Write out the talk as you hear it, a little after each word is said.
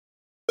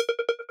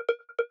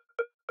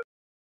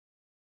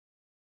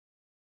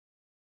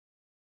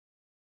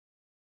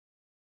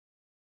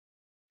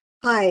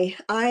Hi,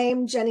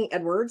 I'm Jenny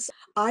Edwards.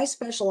 I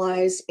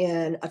specialize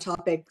in a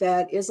topic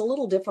that is a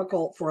little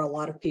difficult for a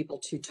lot of people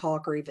to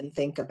talk or even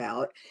think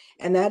about,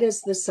 and that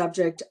is the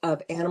subject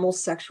of animal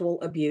sexual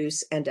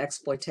abuse and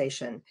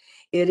exploitation.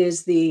 It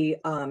is the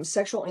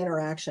sexual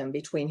interaction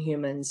between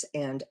humans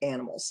and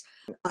animals.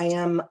 I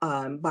am,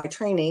 by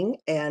training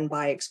and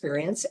by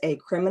experience, a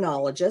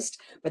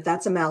criminologist, but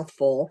that's a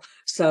mouthful.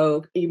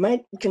 So you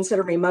might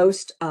consider me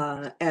most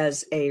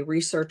as a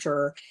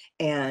researcher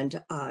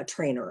and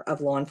trainer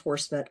of law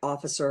enforcement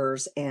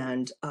officers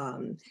and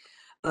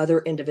other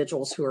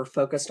individuals who are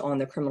focused on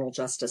the criminal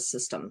justice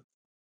system.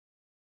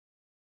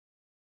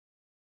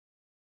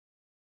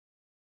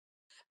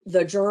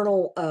 The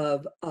Journal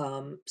of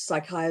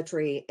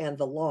Psychiatry and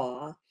the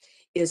Law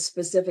is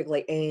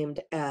specifically aimed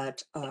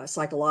at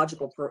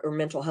psychological or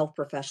mental health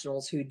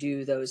professionals who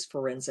do those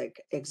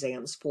forensic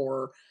exams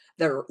for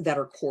that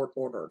are court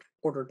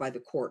ordered by the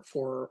court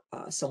for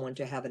someone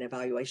to have an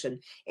evaluation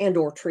and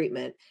or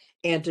treatment,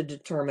 and to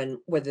determine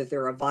whether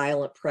they're a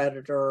violent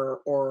predator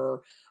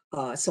or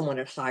someone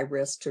at high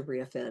risk to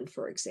reoffend,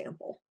 for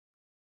example.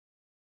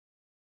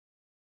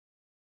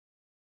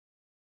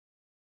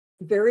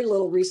 Very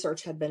little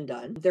research had been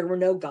done. There were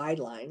no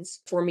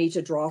guidelines for me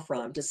to draw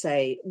from to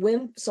say,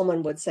 when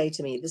someone would say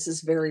to me, this is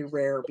very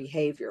rare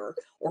behavior,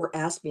 or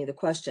ask me the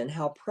question,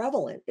 how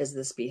prevalent is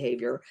this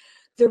behavior?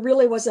 There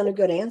really wasn't a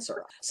good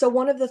answer. So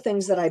one of the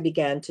things that I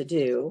began to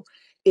do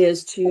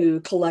is to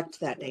collect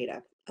that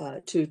data,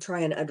 to try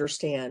and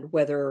understand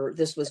whether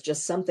this was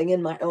just something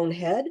in my own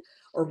head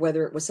or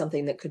whether it was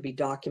something that could be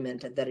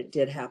documented, that it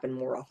did happen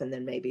more often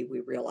than maybe we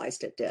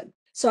realized it did.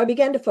 So I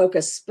began to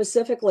focus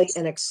specifically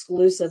and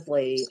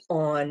exclusively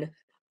on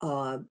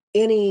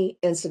any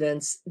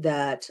incidents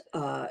that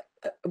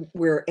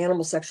where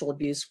animal sexual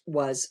abuse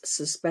was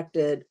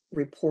suspected,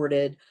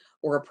 reported,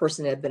 or a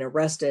person had been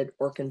arrested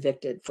or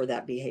convicted for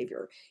that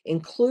behavior,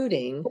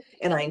 including,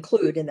 and I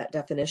include in that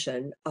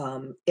definition,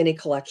 any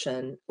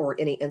collection or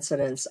any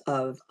incidents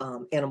of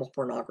animal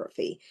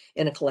pornography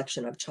in a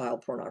collection of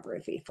child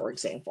pornography, for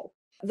example.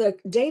 The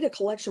data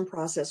collection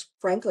process,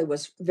 frankly,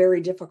 was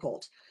very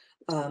difficult.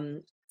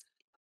 Um,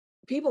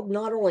 People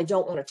not only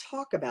don't want to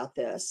talk about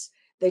this,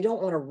 they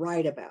don't want to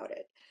write about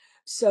it.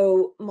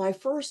 So my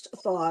first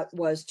thought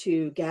was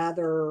to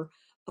gather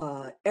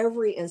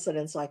every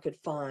incidence I could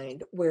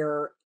find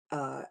where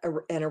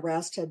an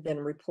arrest had been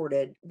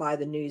reported by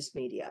the news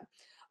media,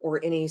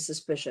 or any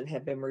suspicion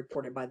had been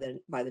reported by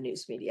the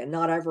news media.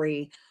 Not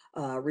every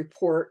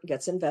report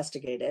gets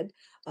investigated.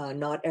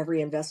 Not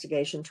every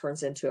investigation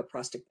turns into a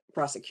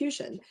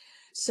prosecution.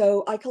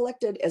 So I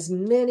collected as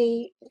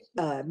many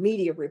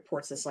media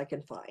reports as I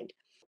can find.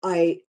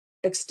 I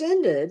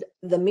extended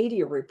the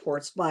media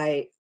reports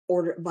by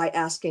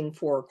asking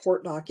for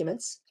court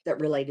documents that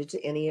related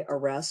to any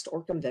arrest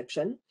or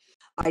conviction.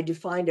 I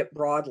defined it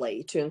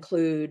broadly to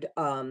include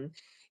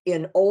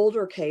in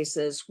older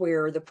cases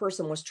where the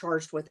person was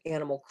charged with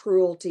animal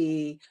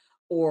cruelty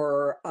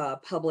or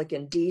public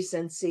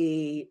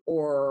indecency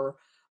or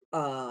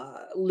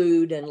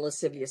lewd and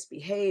lascivious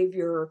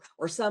behavior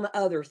or some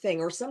other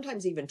thing, or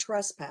sometimes even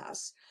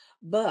trespass.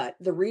 But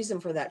the reason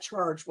for that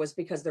charge was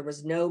because there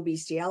was no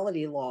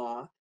bestiality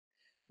law,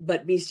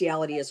 but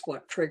bestiality is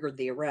what triggered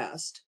the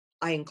arrest.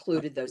 I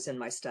included those in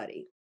my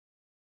study.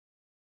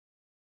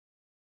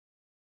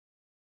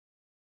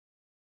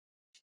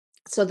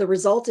 So the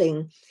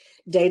resulting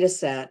data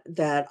set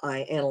that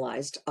I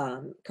analyzed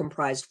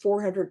comprised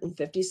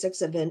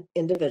 456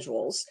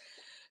 individuals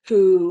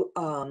who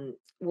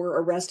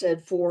were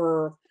arrested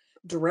for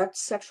direct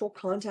sexual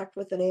contact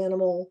with an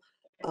animal,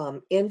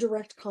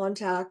 indirect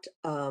contact,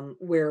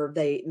 where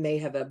they may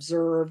have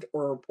observed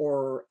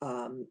or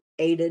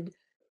aided,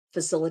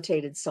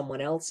 facilitated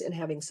someone else in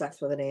having sex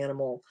with an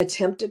animal,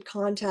 attempted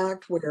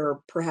contact, where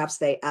perhaps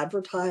they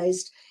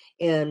advertised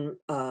in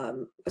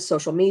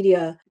social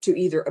media to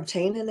either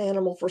obtain an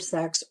animal for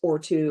sex or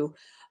to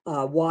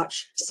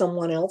watch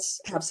someone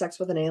else have sex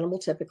with an animal,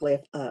 typically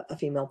a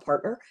female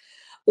partner,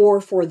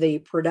 or for the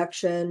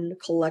production,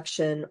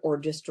 collection, or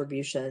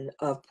distribution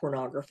of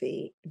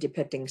pornography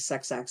depicting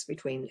sex acts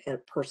between a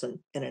person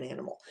and an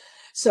animal.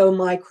 So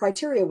my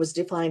criteria was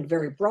defined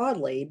very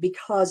broadly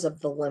because of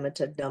the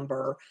limited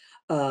number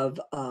of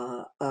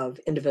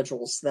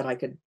individuals that I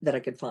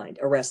could find,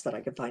 arrests that I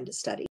could find to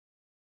study.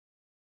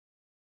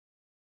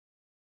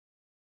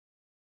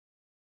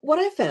 What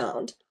I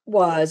found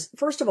was,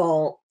 first of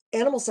all,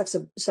 animal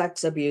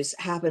sex abuse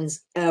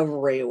happens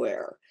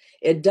everywhere.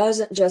 It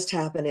doesn't just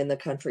happen in the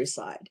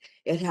countryside.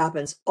 It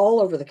happens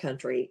all over the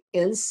country,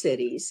 in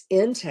cities,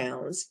 in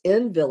towns,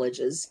 in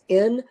villages,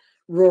 in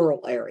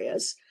rural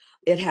areas.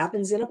 It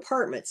happens in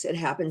apartments. It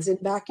happens in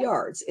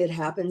backyards. It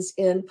happens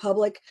in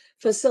public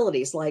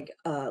facilities like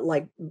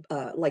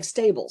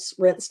stables,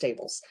 rent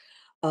stables.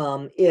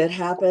 It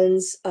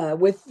happens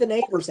with the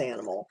neighbor's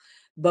animal.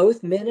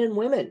 Both men and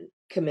women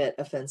commit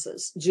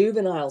offenses.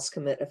 Juveniles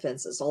commit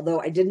offenses. Although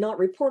I did not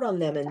report on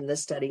them in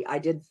this study, I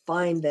did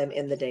find them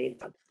in the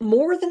data.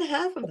 More than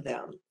half of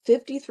them,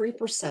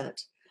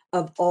 53%,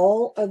 Of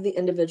all of the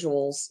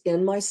individuals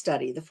in my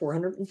study, the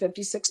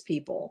 456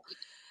 people,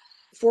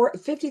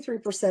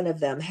 53% of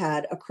them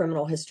had a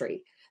criminal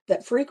history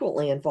that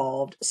frequently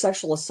involved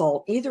sexual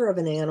assault, either of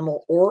an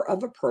animal or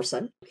of a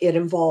person. It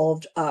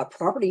involved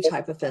property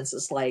type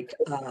offenses like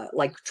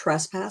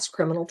trespass,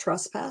 criminal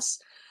trespass.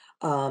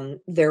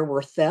 There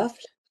were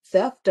theft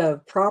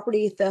of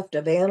property, theft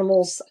of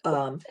animals,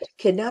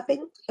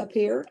 kidnapping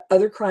appeared.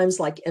 Other crimes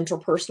like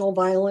interpersonal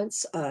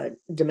violence,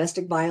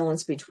 domestic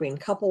violence between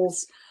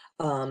couples,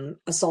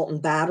 assault and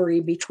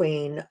battery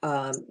between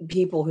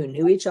people who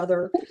knew each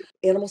other.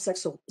 Animal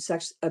sex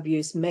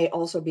abuse may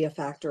also be a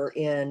factor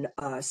in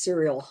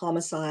serial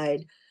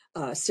homicide,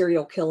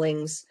 serial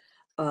killings,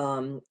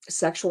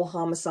 sexual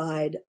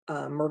homicide,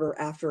 murder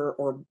after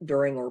or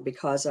during or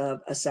because of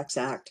a sex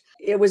act.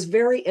 It was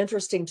very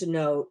interesting to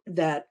note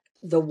that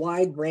the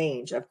wide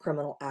range of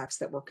criminal acts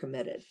that were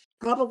committed.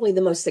 Probably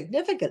the most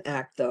significant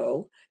act,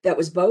 though, that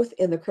was both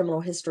in the criminal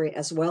history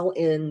as well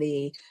in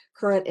the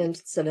current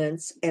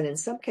incidents, and in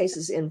some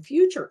cases in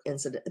future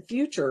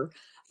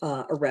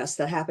arrests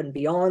that happened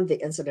beyond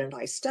the incident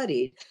I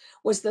studied,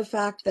 was the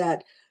fact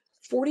that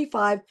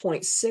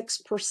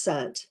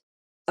 45.6%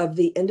 of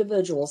the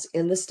individuals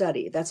in the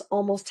study, that's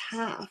almost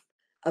half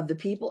of the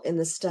people in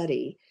the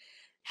study,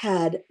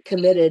 had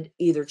committed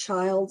either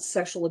child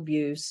sexual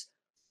abuse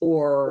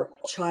or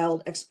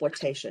child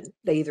exploitation.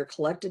 They either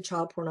collected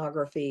child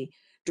pornography,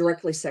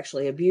 directly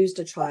sexually abused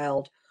a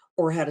child,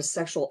 or had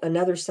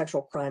another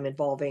sexual crime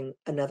involving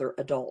another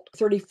adult.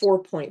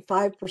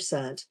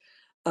 34.5%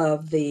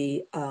 of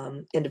the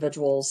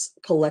individuals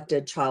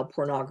collected child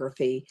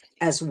pornography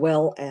as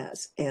well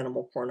as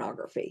animal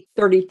pornography.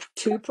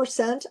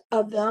 32%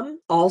 of them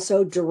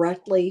also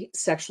directly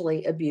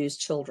sexually abused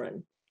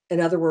children.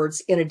 In other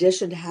words, in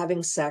addition to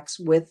having sex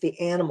with the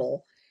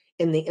animal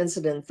in the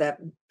incident that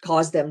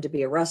caused them to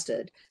be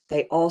arrested,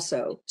 they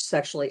also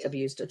sexually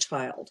abused a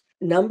child.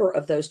 A number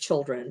of those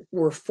children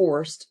were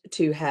forced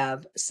to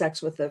have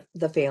sex with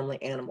the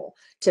family animal,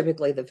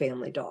 typically the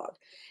family dog,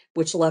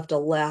 which left a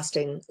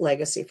lasting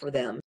legacy for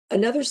them.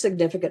 Another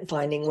significant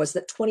finding was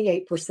that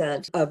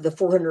 28% of the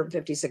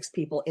 456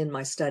 people in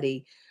my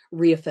study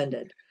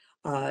reoffended.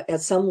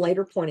 At some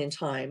later point in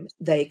time,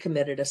 they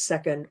committed a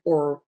second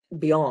or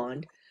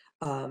beyond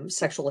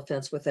sexual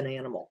offense with an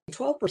animal.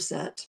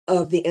 12%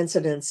 of the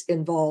incidents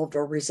involved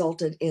or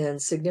resulted in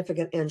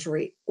significant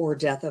injury or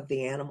death of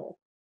the animal.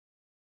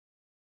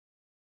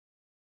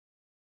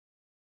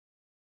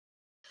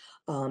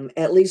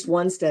 At least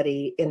one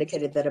study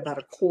indicated that about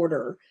a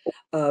quarter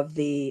of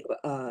the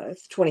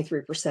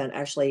 23%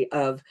 actually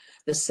of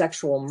the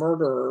sexual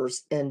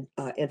murderers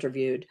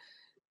interviewed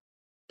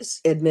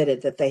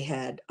admitted that they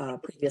had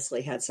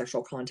previously had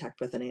sexual contact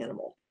with an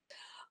animal.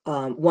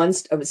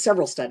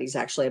 Several studies,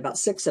 actually, about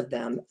 6 of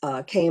them,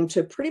 came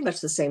to pretty much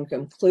the same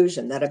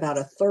conclusion, that about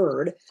a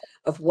third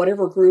of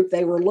whatever group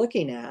they were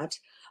looking at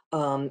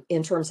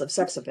in terms of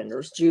sex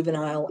offenders,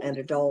 juvenile and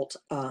adult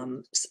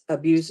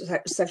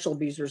sexual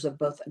abusers of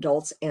both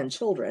adults and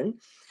children,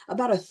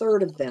 about a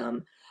third of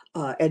them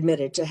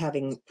admitted to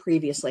having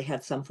previously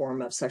had some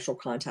form of sexual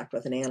contact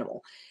with an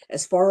animal.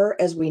 As far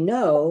as we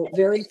know,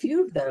 very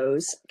few of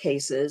those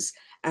cases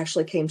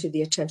actually came to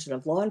the attention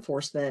of law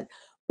enforcement,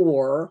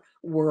 or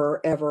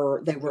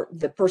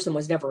the person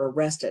was never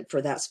arrested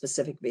for that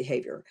specific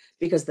behavior,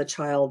 because the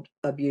child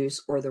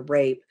abuse or the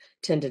rape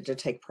tended to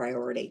take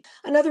priority.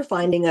 Another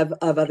finding of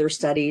other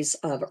studies,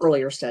 of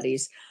earlier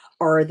studies,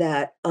 are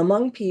that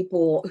among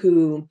people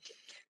who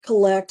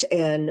collect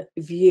and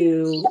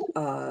view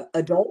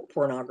adult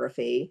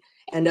pornography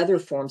and other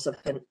forms of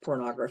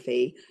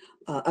pornography,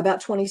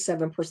 about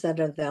 27%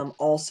 of them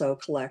also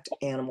collect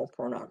animal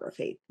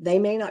pornography. They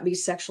may not be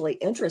sexually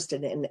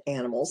interested in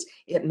animals.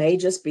 It may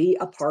just be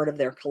a part of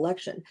their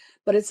collection.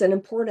 But it's an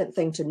important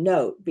thing to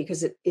note,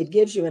 because it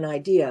gives you an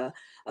idea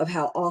of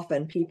how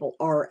often people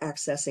are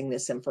accessing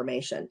this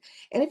information.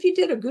 And if you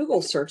did a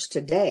Google search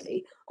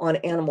today on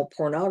animal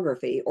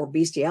pornography or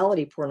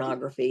bestiality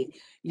pornography,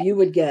 you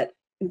would get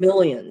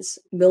millions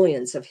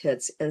of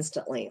hits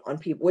instantly on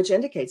people, which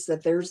indicates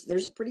that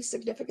there's pretty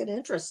significant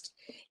interest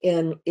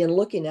in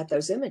looking at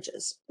those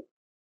images.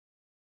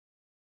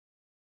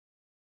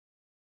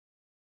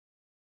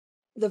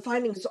 The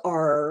findings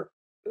are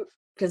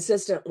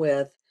consistent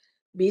with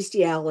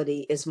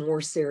bestiality is more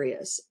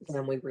serious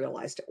than we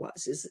realized it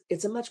was.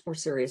 It's a much more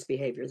serious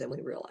behavior than we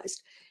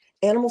realized.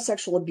 Animal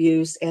sexual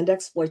abuse and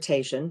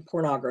exploitation,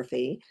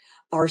 pornography,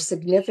 are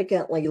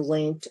significantly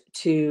linked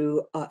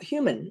to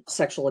human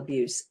sexual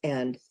abuse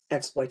and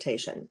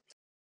exploitation.